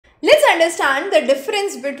understand the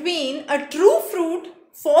difference between a true fruit,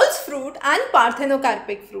 false fruit and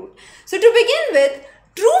parthenocarpic fruit. So to begin with,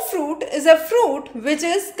 true fruit is a fruit which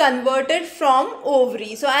is converted from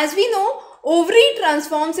ovary. So as we know, ovary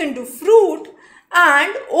transforms into fruit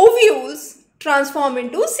and ovules transform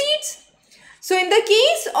into seeds. So in the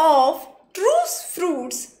case of true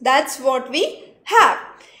fruits, that's what we have.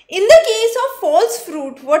 In the case of false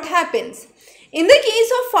fruit, what happens? In the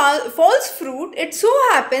case of false fruit, it so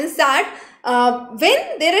happens that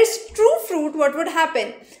when there is true fruit, what would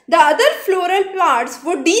happen? The other floral parts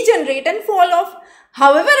would degenerate and fall off.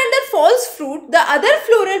 However, under false fruit, the other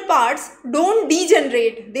floral parts don't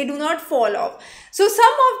degenerate, they do not fall off. So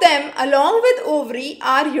some of them along with ovary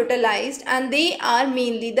are utilized, and they are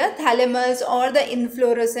mainly the thalamus or the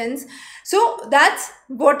inflorescence. So that's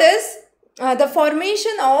what is the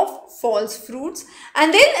formation of false fruits.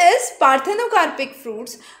 And then is parthenocarpic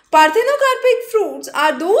fruits. Parthenocarpic fruits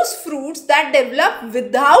are those fruits that develop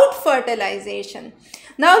without fertilization.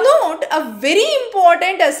 Now note a very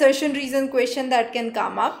important assertion reason question that can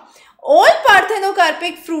come up. All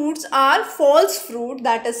parthenocarpic fruits are false fruit,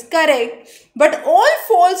 that is correct, but all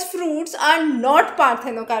false fruits are not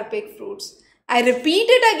parthenocarpic fruits. I repeat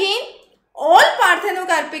it again. All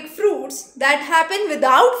parthenocarpic fruits that happen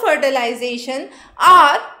without fertilization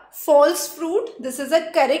are false fruit. This is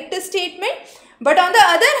a correct statement. But on the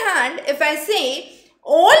other hand, if I say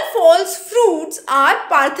all false fruits are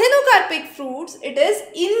parthenocarpic fruits, it is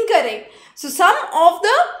incorrect. So some of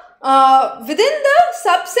the within the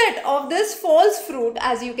subset of this false fruit,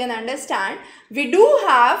 as you can understand, we do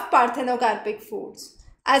have parthenocarpic fruits.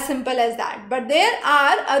 As simple as that. But there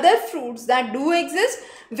are other fruits that do exist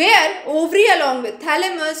where ovary along with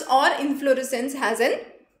thalamus or inflorescence has an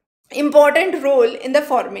important role in the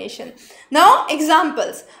formation. Now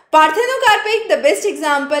examples. Parthenocarpic, the best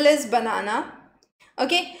example is banana.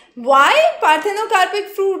 Okay, why parthenocarpic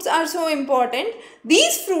fruits are so important?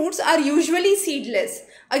 These fruits are usually seedless.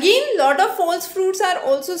 Again, lot of false fruits are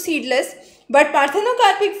also seedless, but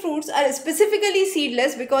parthenocarpic fruits are specifically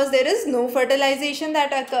seedless because there is no fertilization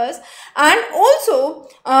that occurs. And also,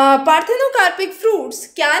 parthenocarpic fruits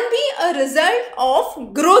can be a result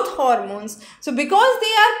of growth hormones. So because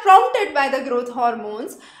they are prompted by the growth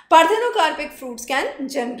hormones, parthenocarpic fruits can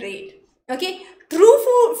generate. Okay.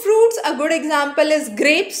 True fruits, a good example is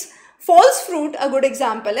grapes. False fruit, a good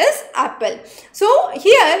example is apple. So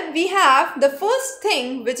here we have the first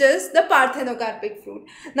thing, which is the parthenocarpic fruit.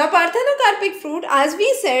 Now parthenocarpic fruit, as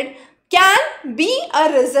we said, can be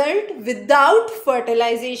a result without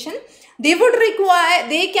fertilization. They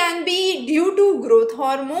can be due to growth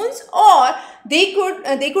hormones, or they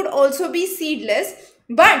could also be seedless,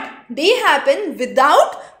 but they happen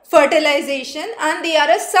without fertilization and they are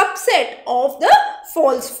a subset of the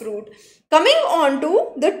false fruit. Coming on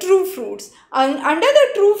to the true fruits. Under the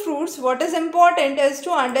true fruits, what is important is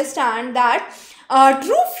to understand that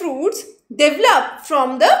true fruits develop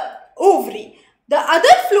from the ovary. The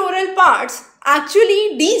other floral parts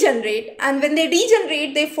actually degenerate, and when they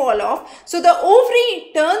degenerate, they fall off. So the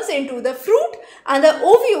ovary turns into the fruit and the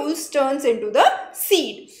ovules turns into the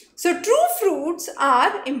seed. So true fruits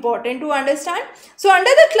are important to understand. So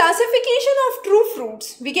under the classification of true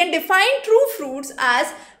fruits, we can define true fruits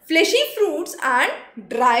as fleshy fruits and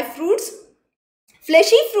dry fruits.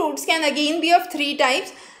 Fleshy fruits can again be of three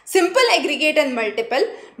types: simple, aggregate and multiple.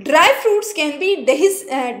 Dry fruits can be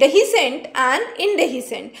dehiscent and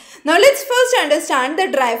indehiscent. Now let's first understand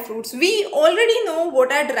the dry fruits. We already know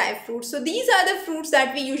what are dry fruits. So these are the fruits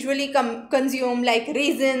that we usually consume, like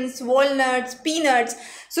raisins, walnuts, peanuts.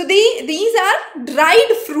 So these are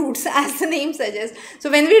dried fruits, as the name suggests. So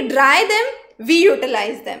when we dry them, we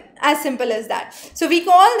utilize them. As simple as that. So we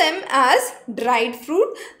call them as dried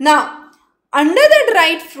fruit. Now under the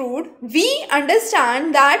dried fruit, we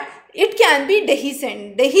understand that it can be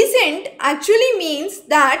dehiscent. Dehiscent actually means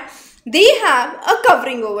that they have a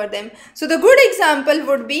covering over them. So the good example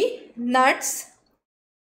would be nuts,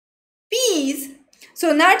 peas.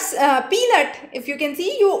 So nuts, peanut, if you can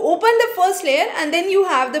see, you open the first layer and then you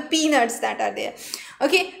have the peanuts that are there.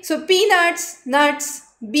 Okay, so peanuts, nuts,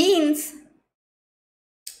 beans,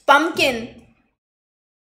 pumpkin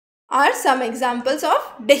are some examples of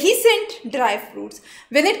dehiscent dry fruits.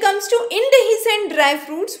 When it comes to indehiscent dry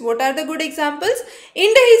fruits, what are the good examples?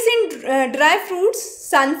 Indehiscent dry fruits,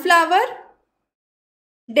 sunflower,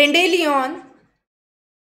 dandelion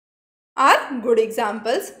are good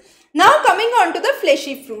examples. Now coming on to the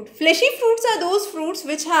fleshy fruit. Fleshy fruits are those fruits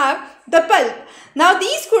which have the pulp. Now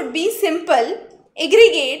these could be simple,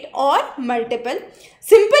 aggregate or multiple.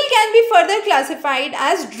 Simple can be further classified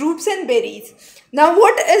as drupes and berries. Now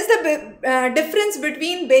what is the difference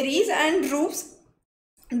between berries and drupes?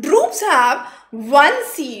 Drupes have one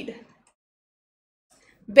seed.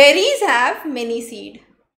 Berries have many seed.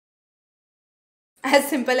 As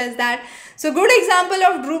simple as that. So good example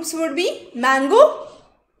of drupes would be mango,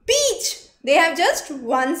 peach. They have just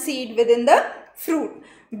one seed within the fruit.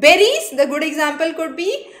 Berries, the good example could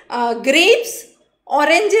be grapes,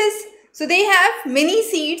 oranges. So they have many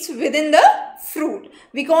seeds within the fruit.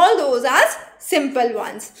 We call those as simple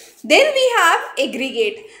ones. Then we have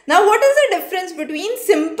aggregate. Now what is the difference between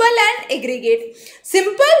simple and aggregate?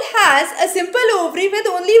 Simple has a simple ovary with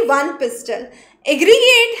only one pistil.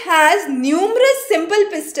 Aggregate has numerous simple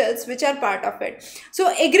pistils which are part of it. So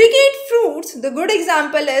aggregate fruits, the good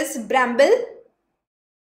example is bramble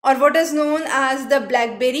or what is known as the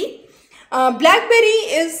blackberry. Blackberry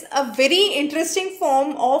is a very interesting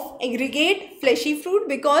form of aggregate fleshy fruit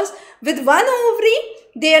because with one ovary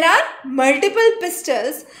there are multiple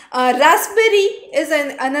pistils. Raspberry is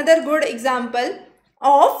another good example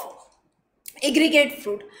of aggregate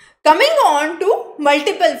fruit. Coming on to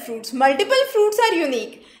multiple fruits. Multiple fruits are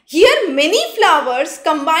unique. Here many flowers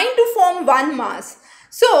combine to form one mass.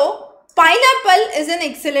 So pineapple is an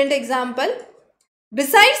excellent example.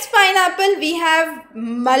 Besides pineapple, we have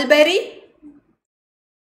mulberry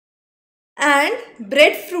and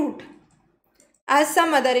breadfruit as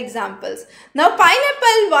some other examples. Now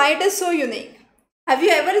pineapple, why it is so unique? Have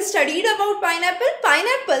you ever studied about pineapple?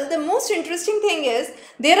 Pineapple, the most interesting thing is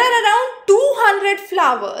there are around 200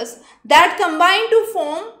 flowers that combine to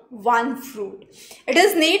form one fruit. It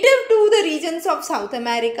is native to the regions of South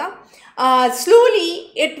America.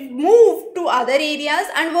 Slowly it moved to other areas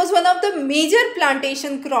and was one of the major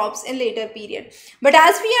plantation crops in later period. But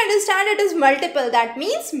as we understand, it is multiple. That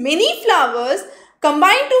means many flowers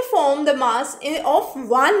combine to form the mass of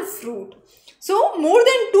one fruit. So more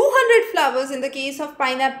than 200 flowers in the case of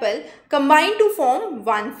pineapple combine to form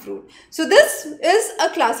one fruit. So this is a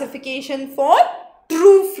classification for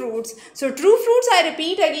true fruits. So true fruits, I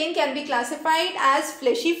repeat again, can be classified as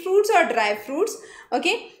fleshy fruits or dry fruits.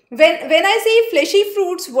 Okay. When I say fleshy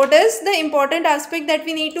fruits, what is the important aspect that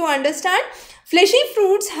we need to understand? Fleshy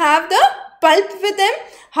fruits have the pulp with them.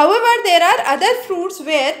 However, there are other fruits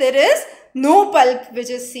where there is no pulp which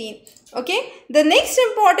is seen. Okay. The next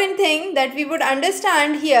important thing that we would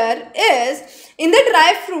understand here is in the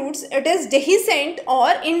dry fruits, it is dehiscent or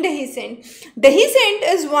indehiscent. Dehiscent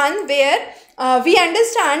is one where we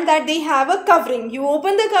understand that they have a covering. You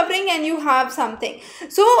open the covering and you have something.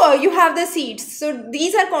 So you have the seeds. So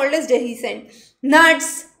these are called as dehiscent.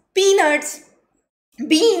 Nuts, peanuts,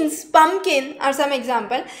 beans, pumpkin are some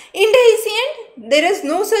example. Indehiscent, there is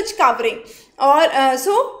no such covering. Or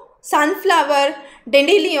so sunflower,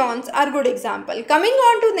 dandelions are good example. Coming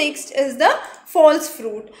on to next is the false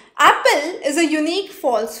fruit. Apple is a unique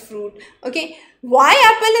false fruit. Okay. Why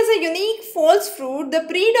apple is a unique false fruit? The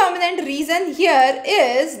predominant reason here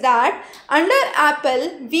is that under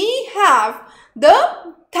apple we have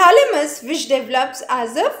the thalamus which develops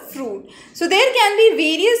as a fruit. So there can be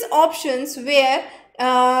various options where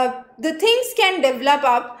the things can develop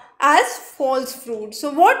up as false fruit.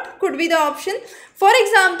 So what could be the option? For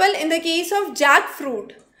example, in the case of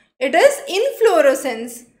jackfruit, it is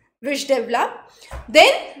inflorescence which develop.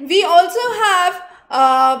 Then we also have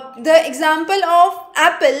the example of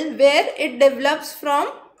apple where it develops from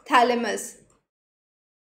thalamus.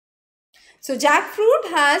 So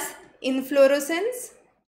jackfruit has inflorescence.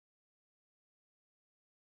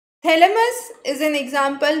 Thalamus is an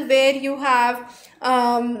example where you have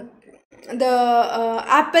the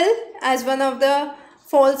apple as one of the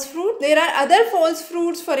false fruit. There are other false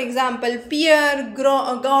fruits, for example, pear,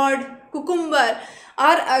 gourd, cucumber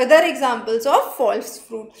are other examples of false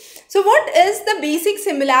fruit. So what is the basic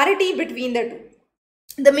similarity between the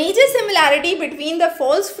two? The major similarity between the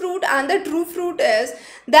false fruit and the true fruit is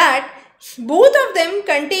that both of them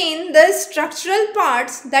contain the structural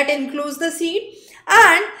parts that enclose the seed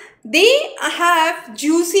and they have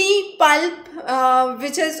juicy pulp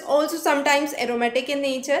which is also sometimes aromatic in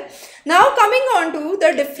nature. Now coming on to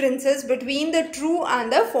the differences between the true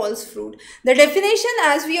and the false fruit. The definition,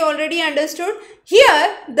 as we already understood,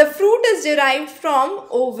 here the fruit is derived from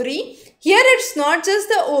ovary. Here it's not just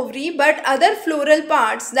the ovary but other floral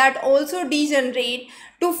parts that also degenerate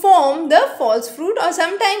to form the false fruit, or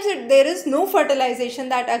sometimes there is no fertilization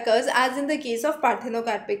that occurs, as in the case of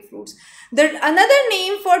Parthenocarpic fruits. Another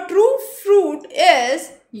name for true fruit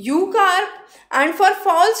is eucarp, and for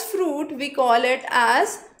false fruit we call it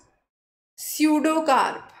as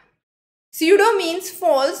pseudocarp. Pseudo means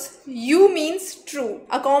false, U means true,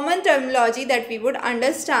 a common terminology that we would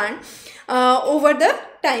understand over the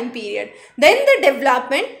time period. Then the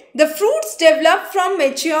development, the fruits develop from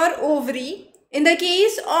mature ovary in the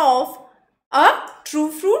case of a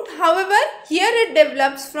true fruit. However, here it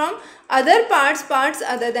develops from other parts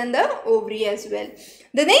other than the ovary as well.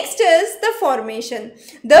 The next is the formation.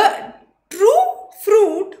 The true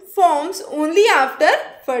fruit forms only after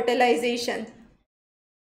fertilization.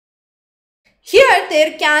 Here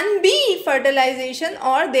there can be fertilization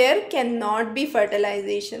or there cannot be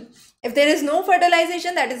fertilization. If there is no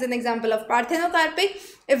fertilization, that is an example of parthenocarpic.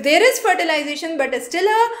 If there is fertilization but still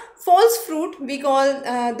a false fruit, we call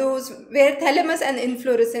those where thalamus and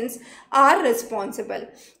inflorescence are responsible.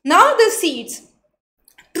 Now the seeds.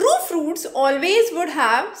 True fruits always would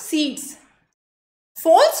have seeds.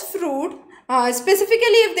 False fruit,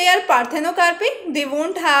 specifically if they are parthenocarpic, they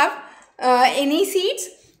won't have any seeds.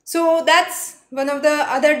 So that's one of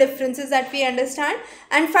the other differences that we understand.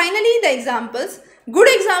 And finally the examples. Good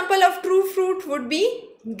example of true fruit would be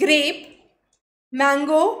grape,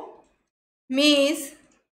 mango, maize.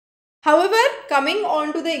 However, coming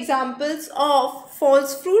on to the examples of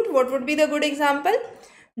false fruit, what would be the good example?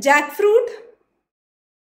 Jackfruit,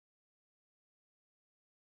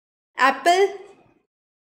 apple,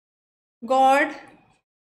 gourd,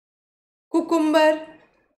 cucumber,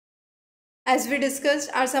 as we discussed,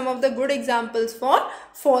 are some of the good examples for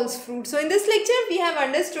false fruit. So in this lecture we have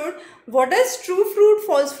understood what is true fruit,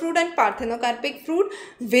 false fruit and parthenocarpic fruit.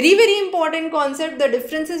 Very important concept, the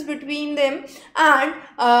differences between them and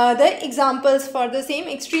the examples for the same,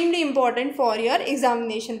 extremely important for your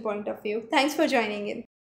examination point of view. Thanks for joining in.